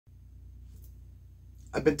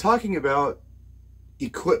I've been talking about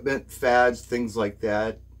equipment, fads, things like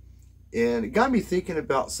that, and it got me thinking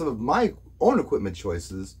about some of my own equipment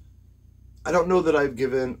choices. I don't know that I've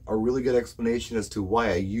given a really good explanation as to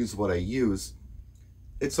why I use what I use.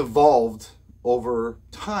 It's evolved over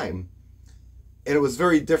time, and it was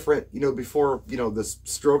very different, before, this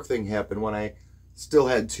stroke thing happened when I still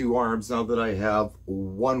had two arms. Now that I have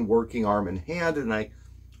one working arm and hand and I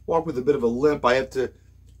walk with a bit of a limp, I have to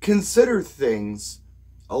consider things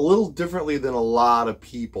a little differently than a lot of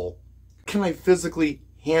people. Can I physically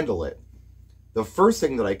handle it? The first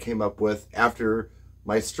thing that I came up with after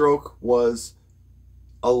my stroke was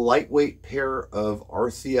a lightweight pair of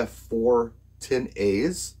RCF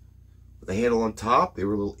 410As with a handle on top. They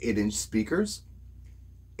were little 8-inch speakers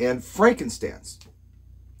and Frankensteins.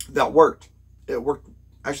 That worked. It worked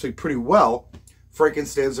actually pretty well.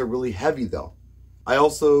 Frankensteins are really heavy though. I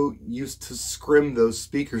also used to scrim those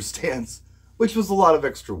speaker stands, which was a lot of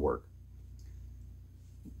extra work.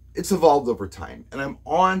 It's evolved over time, and I'm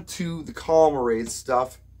on to the column arrays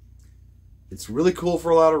stuff. It's really cool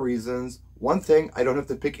for a lot of reasons. One thing, I don't have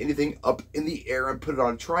to pick anything up in the air and put it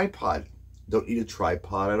on a tripod. Don't need a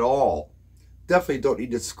tripod at all. Definitely don't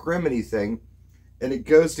need to scrim anything, and it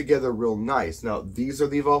goes together real nice. Now, these are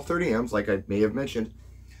the Evolve 30Ms, like I may have mentioned,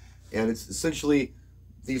 and it's essentially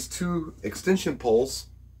these two extension poles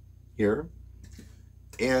here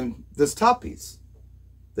and this top piece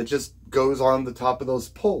that just goes on the top of those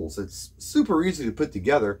poles. It's super easy to put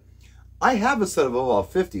together. I have a set of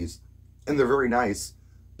Evolve 50s, and they're very nice,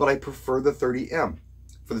 but I prefer the 30M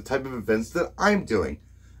for the type of events that I'm doing.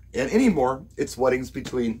 And anymore, it's weddings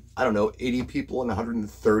between, I don't know, 80 people and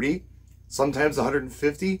 130, sometimes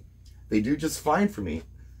 150. They do just fine for me.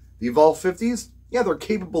 The Evolve 50s, yeah, they're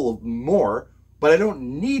capable of more, but I don't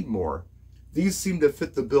need more. These seem to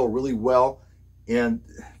fit the bill really well, and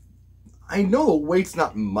I know the weight's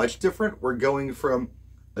not much different. We're going from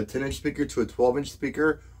a 10-inch speaker to a 12-inch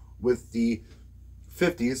speaker with the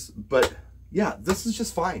 50s, but yeah, this is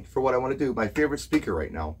just fine for what I want to do. My favorite speaker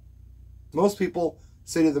right now. Most people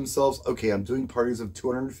say to themselves, okay, I'm doing parties of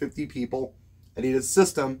 250 people. I need a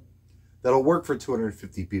system that'll work for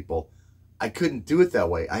 250 people. I couldn't do it that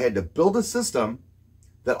way. I had to build a system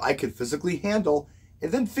that I could physically handle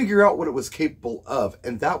and then figure out what it was capable of.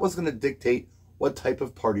 And that was going to dictate what type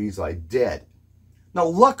of parties I did. Now,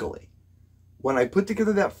 luckily, when I put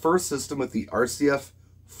together that first system with the RCF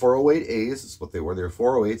 408As, that's what they were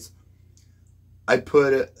 408s, I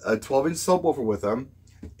put a 12-inch subwoofer with them,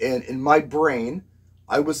 and in my brain,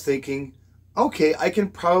 I was thinking, okay, I can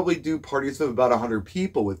probably do parties of about 100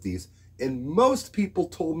 people with these. And most people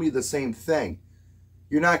told me the same thing.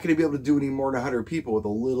 You're not going to be able to do any more than 100 people with a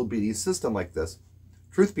little bitty system like this.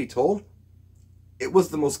 Truth be told, it was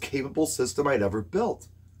the most capable system I'd ever built.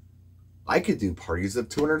 I could do parties of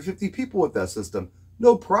 250 people with that system,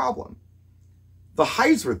 no problem. The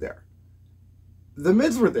highs were there. The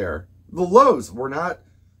mids were there. The lows were not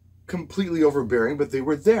completely overbearing, but they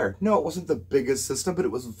were there. No, it wasn't the biggest system, but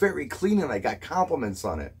it was very clean and I got compliments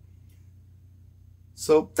on it.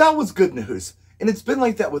 So that was good news. And it's been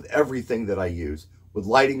like that with everything that I use, with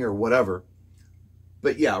lighting or whatever.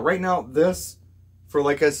 But yeah, right now, this, for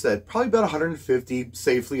like I said, probably about 150,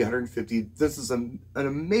 safely 150. This is an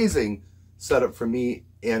amazing setup for me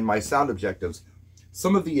and my sound objectives.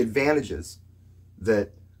 Some of the advantages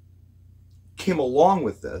that came along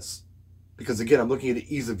with this, because again, I'm looking at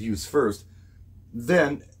the ease of use first.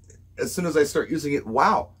 Then, as soon as I start using it,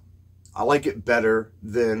 wow, I like it better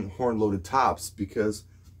than horn-loaded tops, because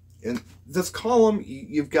in this column,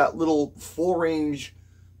 you've got little full-range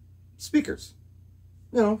speakers.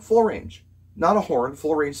 You know, full range. Not a horn,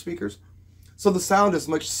 full-range speakers. So the sound is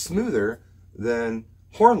much smoother than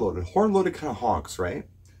horn-loaded. Horn-loaded kind of honks, right?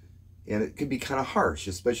 And it can be kind of harsh,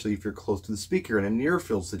 especially if you're close to the speaker in a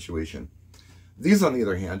near-field situation. These, on the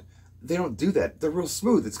other hand, they don't do that. They're real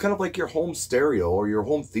smooth. It's kind of like your home stereo or your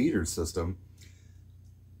home theater system.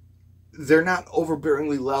 They're not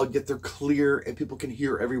overbearingly loud, yet they're clear and people can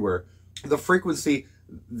hear everywhere. The frequency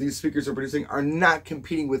these speakers are producing are not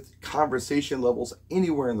competing with conversation levels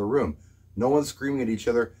anywhere in the room. No one's screaming at each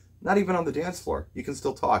other, not even on the dance floor. You can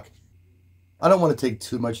still talk. I don't want to take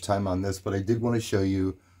too much time on this, but I did want to show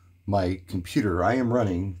you my computer. I am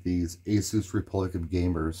running these Asus Republic of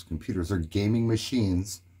Gamers computers. They're gaming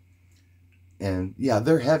machines. And yeah,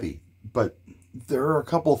 they're heavy, but there are a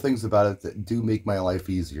couple of things about it that do make my life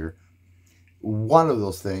easier. One of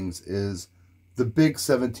those things is the big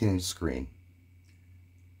 17-inch screen.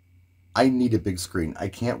 I need a big screen. I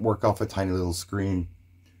can't work off a tiny little screen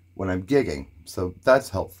when I'm gigging, so that's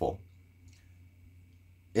helpful.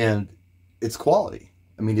 And it's quality.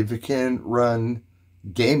 I mean, if it can run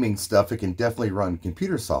gaming stuff, it can definitely run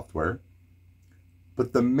computer software.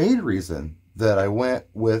 But the main reason that I went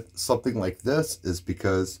with something like this is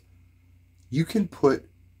because you can put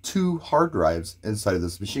 2 hard drives inside of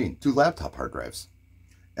this machine, 2 laptop hard drives.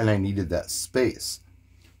 And I needed that space.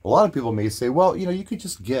 A lot of people may say, well, you could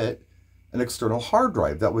just get an external hard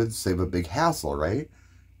drive. That would save a big hassle, right?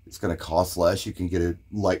 It's going to cost less. You can get a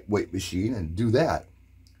lightweight machine and do that.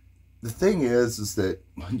 The thing is that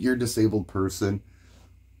when you're a disabled person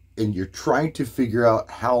and you're trying to figure out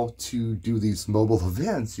how to do these mobile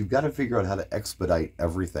events, you've got to figure out how to expedite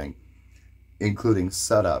everything, including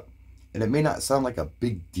setup. And it may not sound like a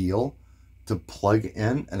big deal to plug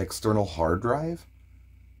in an external hard drive,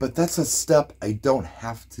 but that's a step I don't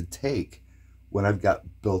have to take when I've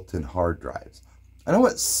got built-in hard drives. I know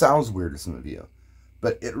it sounds weird to some of you,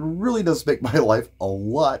 but it really does make my life a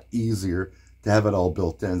lot easier to have it all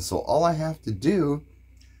built in. So all I have to do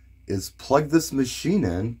is plug this machine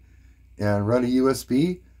in and run a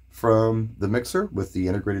USB from the mixer with the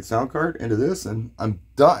integrated sound card into this, and I'm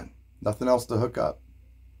done. Nothing else to hook up.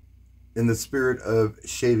 In the spirit of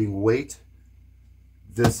shaving weight,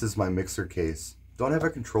 this is my mixer case. Don't have a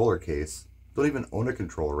controller case. Don't even own a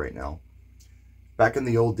controller right now. Back in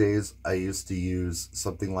the old days, I used to use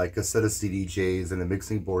something like a set of CDJs and a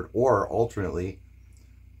mixing board, or alternately,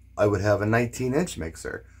 I would have a 19-inch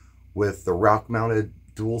mixer with the rack-mounted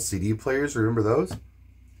dual CD players. Remember those?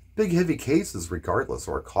 Big heavy cases regardless,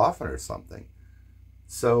 or a coffin or something.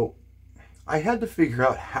 So I had to figure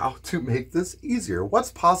out how to make this easier.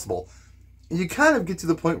 What's possible? And you kind of get to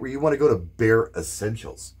the point where you want to go to bare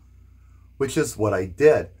essentials, which is what I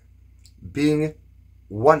did. Being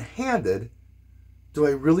one-handed, do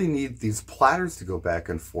I really need these platters to go back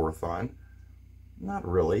and forth on? Not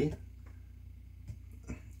really.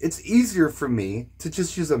 It's easier for me to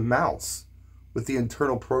just use a mouse with the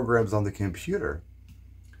internal programs on the computer.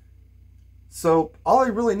 So all I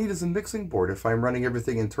really need is a mixing board if I'm running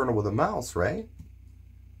everything internal with a mouse, right?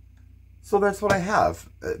 So that's what I have.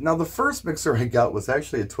 Now the first mixer I got was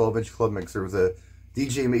actually a 12-inch club mixer. It was a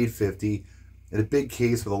DJM 850 in a big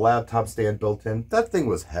case with a laptop stand built in. That thing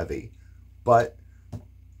was heavy, but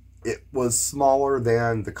it was smaller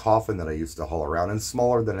than the coffin that I used to haul around and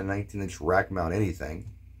smaller than a 19-inch rack mount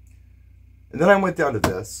anything. And then I went down to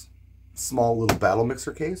this small little battle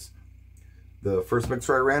mixer case. The first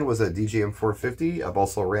mixer I ran was a DJM 450. I've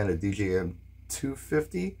also ran a DJM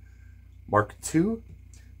 250 Mark II.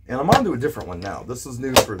 And I'm on to a different one now. This is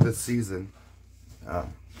new for this season.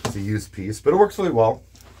 It's a used piece, but it works really well.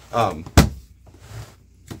 I'll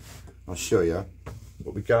show you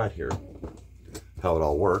what we got here, how it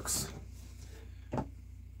all works.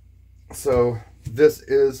 So this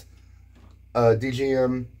is a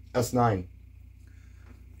DJM S9.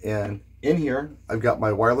 And in here, I've got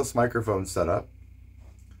my wireless microphone set up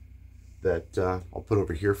that I'll put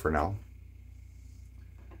over here for now.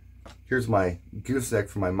 Here's my gooseneck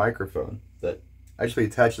for my microphone that actually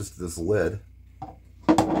attaches to this lid.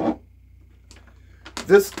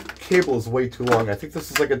 This cable is way too long. I think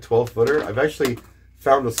this is like a 12-footer. I've actually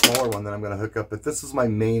found a smaller one that I'm going to hook up, but this is my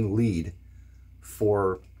main lead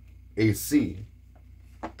for AC.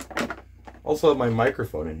 Also have my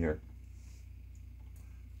microphone in here.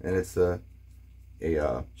 And it's a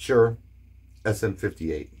Shure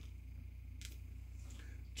SM58.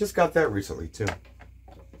 Just got that recently too.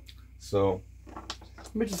 So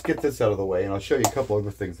let me just get this out of the way and I'll show you a couple other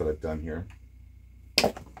things that I've done here.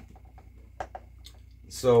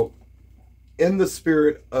 So in the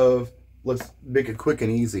spirit of let's make it quick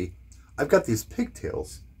and easy, I've got these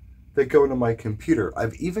pigtails that go into my computer.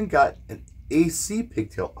 I've even got an AC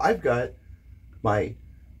pigtail. I've got my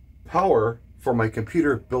power for my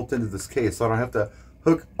computer built into this case, so I don't have to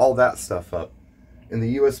hook all that stuff up. And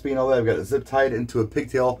the USB and all that, I've got it zip tied into a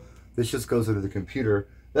pigtail. This just goes into the computer.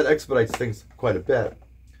 That expedites things quite a bit.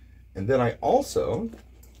 And then I also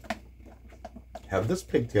have this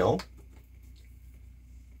pigtail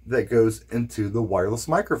that goes into the wireless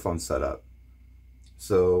microphone setup.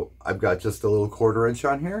 So I've got just a little 1/4 inch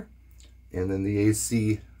on here, and then the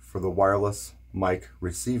AC for the wireless mic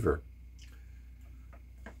receiver.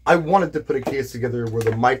 I wanted to put a case together where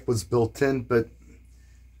the mic was built in, but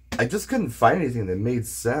I just couldn't find anything that made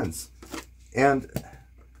sense. And,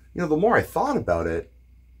 you know, the more I thought about it,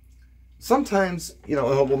 sometimes, you know,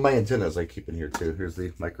 well, my antennas I keep in here too. Here's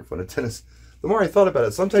the microphone antennas. The more I thought about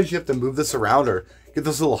it, sometimes you have to move this around or get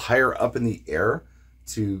this a little higher up in the air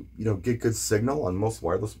to, you know, get good signal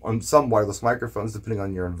on some wireless microphones, depending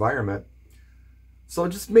on your environment. So it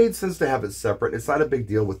just made sense to have it separate. It's not a big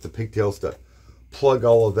deal with the pigtails to plug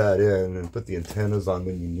all of that in and put the antennas on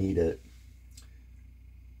when you need it.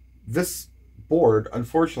 This board,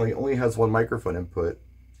 unfortunately, only has one microphone input.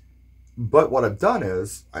 But what I've done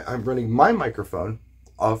is I'm running my microphone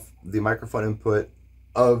off the microphone input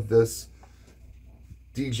of this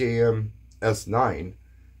DJM S9.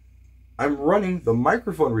 I'm running the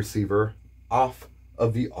microphone receiver off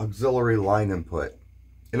of the auxiliary line input.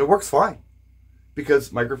 And it works fine.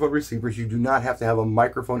 Because microphone receivers, you do not have to have a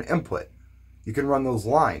microphone input. You can run those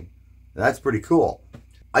line. And that's pretty cool.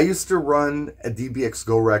 I used to run a DBX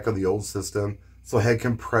Go Rack on the old system, so I had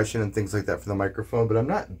compression and things like that for the microphone, but I'm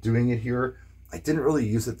not doing it here. I didn't really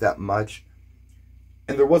use it that much.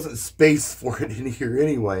 And there wasn't space for it in here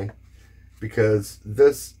anyway, because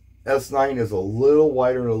this S9 is a little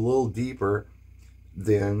wider and a little deeper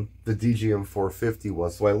than the DJM 450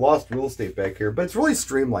 was. So I lost real estate back here, but it's really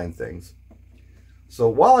streamlined things. So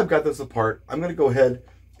while I've got this apart, I'm going to go ahead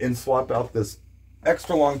and swap out this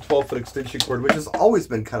extra long 12-foot extension cord, which has always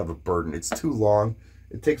been kind of a burden. It's too long.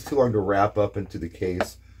 It takes too long to wrap up into the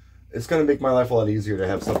case. It's going to make my life a lot easier to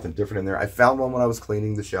have something different in there. I found one when I was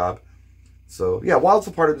cleaning the shop. So yeah, while it's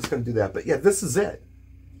apart, I'm just going to do that. But yeah, this is it.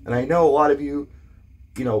 And I know a lot of you,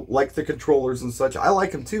 you know, like the controllers and such. I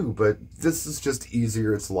like them too, but this is just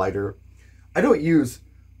easier. It's lighter. I don't use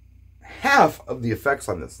half of the effects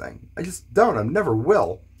on this thing. I just don't. I never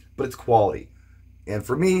will. But it's quality. And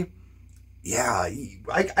for me, yeah,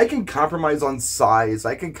 I can compromise on size.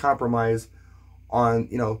 I can compromise on,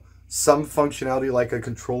 you know, some functionality like a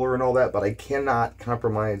controller and all that, but I cannot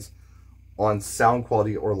compromise on sound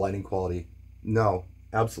quality or lighting quality. No,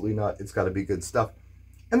 absolutely not. It's got to be good stuff.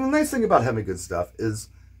 And the nice thing about having good stuff is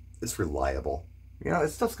it's reliable. You know,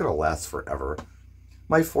 this stuff's going to last forever.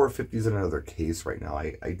 My 450 is in another case right now.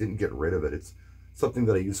 I didn't get rid of it. It's something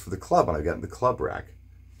that I use for the club, and I got in the club rack.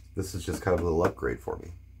 This is just kind of a little upgrade for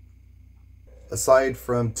me. Aside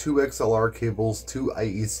from 2 XLR cables, 2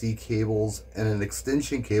 IEC cables, and an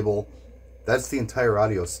extension cable, that's the entire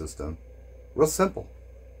audio system. Real simple,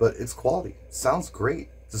 but it's quality. It sounds great.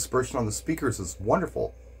 Dispersion on the speakers is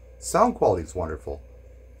wonderful. Sound quality is wonderful.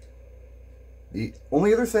 The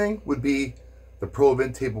only other thing would be the Pro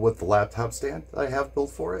Event table with the laptop stand that I have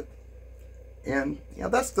built for it. And you know,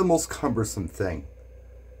 that's the most cumbersome thing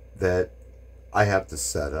that I have to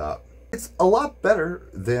set up. It's a lot better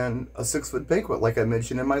than a 6-foot banquet, like I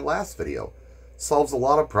mentioned in my last video. Solves a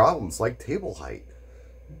lot of problems like table height.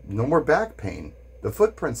 No more back pain. The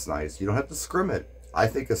footprint's nice. You don't have to scrim it. I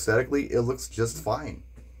think aesthetically it looks just fine.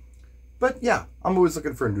 But yeah, I'm always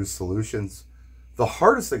looking for new solutions. The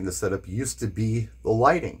hardest thing to set up used to be the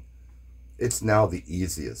lighting. It's now the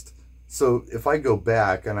easiest. So if I go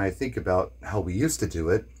back and I think about how we used to do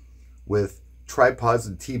it with tripods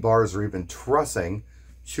and T-bars or even trussing,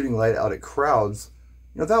 shooting light out at crowds,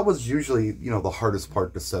 you know, that was usually, you know, the hardest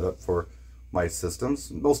part to set up for my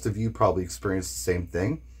systems. Most of you probably experienced the same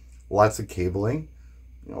thing. Lots of cabling,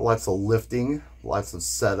 you know, lots of lifting, lots of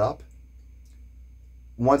setup.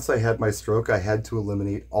 Once I had my stroke, I had to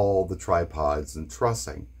eliminate all the tripods and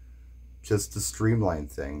trussing just to streamline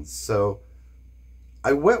things. So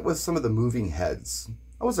I went with some of the moving heads.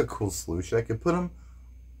 That was a cool solution. I could put them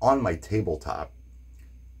on my tabletop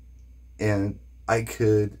and I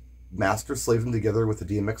could master slave them together with a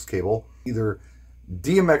DMX cable, either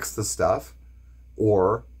DMX the stuff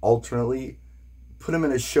or alternately put them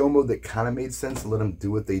in a show mode that kind of made sense and let them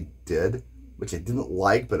do what they did, which I didn't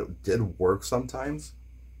like, but it did work sometimes.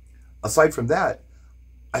 Aside from that,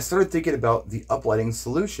 I started thinking about the uplighting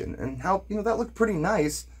solution and how, you know, that looked pretty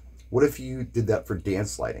nice. What if you did that for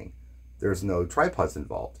dance lighting? There's no tripods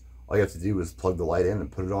involved. All you have to do is plug the light in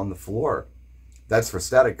and put it on the floor. That's for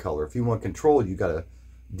static color. If you want control, you got to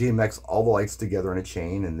DMX all the lights together in a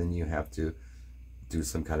chain, and then you have to do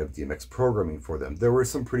some kind of DMX programming for them. There were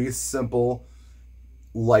some pretty simple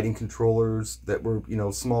lighting controllers that were, you know,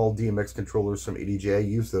 small DMX controllers from ADJ. I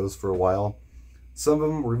used those for a while. Some of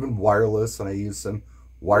them were even wireless, and I used some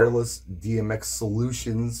wireless DMX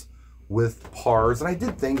solutions with PARs. And I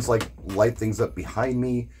did things like light things up behind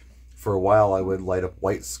me. For a while, I would light up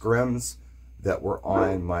white scrims that were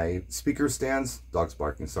on my speaker stands. Dog's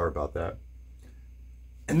barking, sorry about that.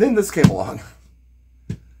 And then this came along.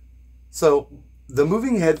 So the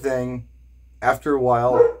moving head thing, after a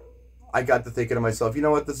while, I got to thinking to myself, you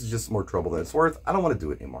know what, this is just more trouble than it's worth. I don't want to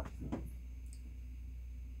do it anymore.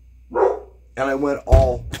 And I went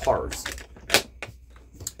all PARs.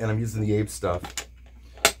 And I'm using the Ape stuff.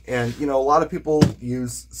 And, you know, a lot of people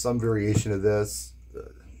use some variation of this.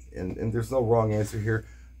 And there's no wrong answer here.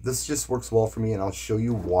 This just works well for me, and I'll show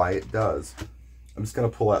you why it does. I'm just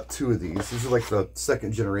going to pull out 2 of these. These are like the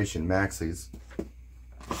 2nd generation Maxis.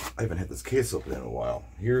 I haven't had this case open in a while.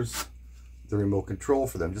 Here's the remote control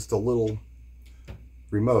for them. Just a little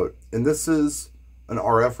remote. And this is an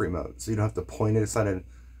RF remote, so you don't have to point it. It's not an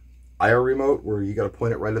IR remote where you got to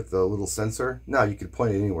point it right at the little sensor. No, you can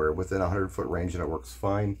point it anywhere within a 100-foot range and it works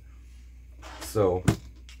fine. So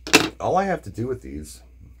all I have to do with these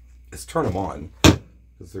is turn them on,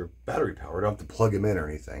 because they're battery powered. I don't have to plug them in or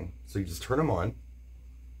anything. So you just turn them on.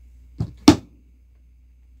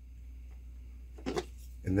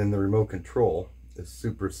 And then the remote control is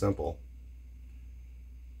super simple.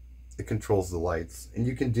 It controls the lights. And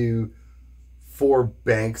you can do 4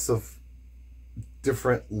 banks of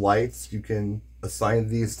different lights. You can assign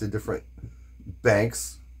these to different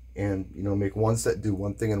banks and, you know, make one set do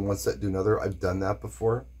one thing and one set do another. I've done that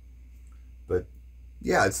before. But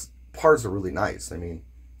yeah, parts are really nice. I mean,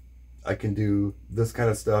 I can do this kind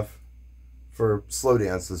of stuff for slow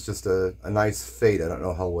dance. It's just a nice fade. I don't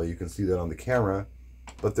know how well you can see that on the camera,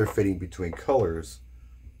 but they're fading between colors.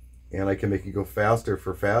 And I can make it go faster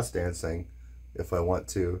for fast dancing if I want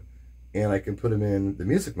to. And I can put them in the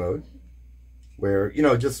music mode where, you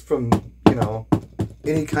know, just from, you know,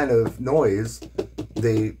 any kind of noise,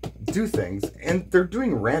 they do things. And they're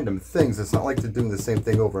doing random things. It's not like they're doing the same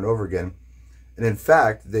thing over and over again. And in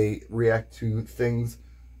fact, they react to things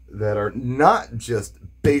that are not just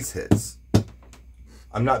bass hits.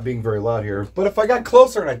 I'm not being very loud here, but if I got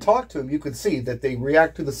closer and I talked to them, you could see that they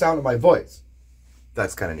react to the sound of my voice.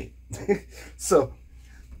 That's kind of neat. So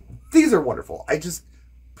these are wonderful. I just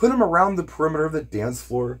put them around the perimeter of the dance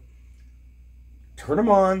floor, turn them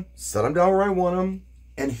on, set them down where I want them,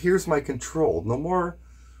 and here's my control. No more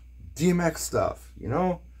DMX stuff, you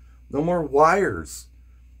know? No more wires.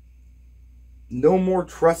 No more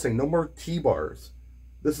trussing, no more T-bars.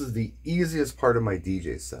 This is the easiest part of my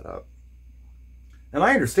DJ setup. And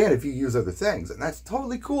I understand if you use other things, and that's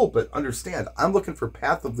totally cool, but understand, I'm looking for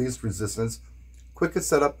path of least resistance, quickest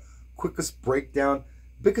setup, quickest breakdown,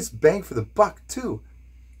 biggest bang for the buck too.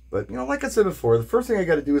 But, you know, like I said before, the first thing I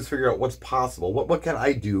got to do is figure out what's possible. What can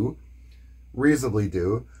I do, reasonably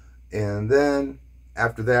do? And then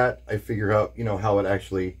after that, I figure out, you know, how it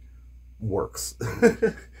actually works.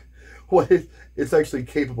 What it's actually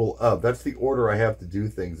capable of. That's the order I have to do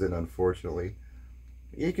things in, unfortunately.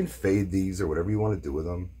 You can fade these or whatever you want to do with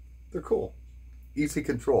them. They're cool. Easy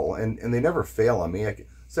control. And they never fail on me.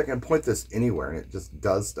 So I can point this anywhere and it just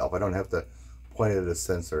does stuff. I don't have to point it at a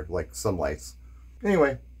sensor like some lights.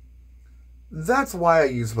 Anyway, that's why I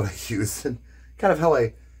use what I use and kind of how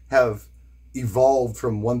I have evolved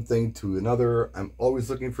from one thing to another. I'm always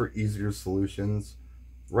looking for easier solutions.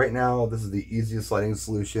 Right now, this is the easiest lighting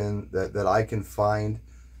solution that I can find.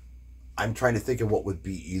 I'm trying to think of what would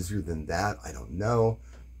be easier than that. I don't know.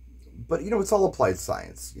 But, you know, it's all applied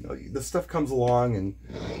science. You know, the stuff comes along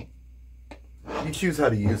and you choose how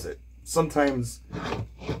to use it. Sometimes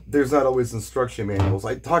there's not always instruction manuals.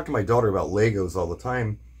 I talk to my daughter about Legos all the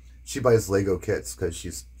time. She buys Lego kits because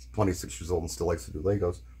she's 26 years old and still likes to do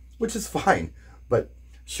Legos, which is fine. But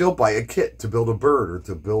she'll buy a kit to build a bird or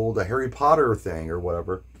to build a Harry Potter thing or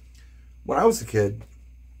whatever. When I was a kid,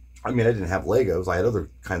 I mean, I didn't have Legos. I had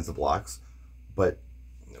other kinds of blocks, but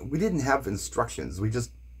we didn't have instructions. We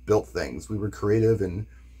just built things. We were creative and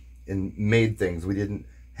made things. We didn't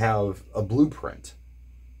have a blueprint.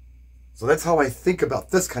 So that's how I think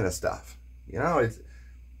about this kind of stuff. You know,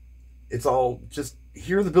 it's all just,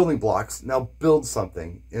 here are the building blocks. Now build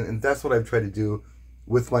something. And that's what I've tried to do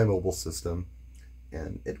with my mobile system.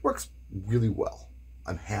 And it works really well.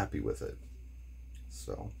 I'm happy with it.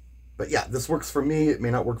 So, but yeah, this works for me. It may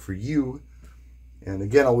not work for you. And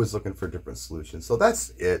again, always looking for different solutions. So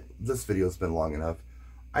that's it. This video has been long enough.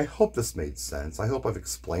 I hope this made sense. I hope I've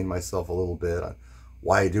explained myself a little bit on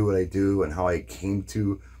why I do what I do and how I came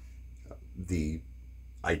to the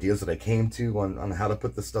ideas that I came to on how to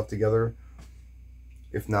put this stuff together.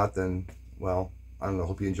 If not, then, well, I don't know.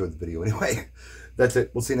 Hope you enjoyed the video anyway. That's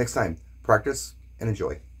it. We'll see you next time. Practice and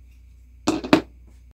enjoy.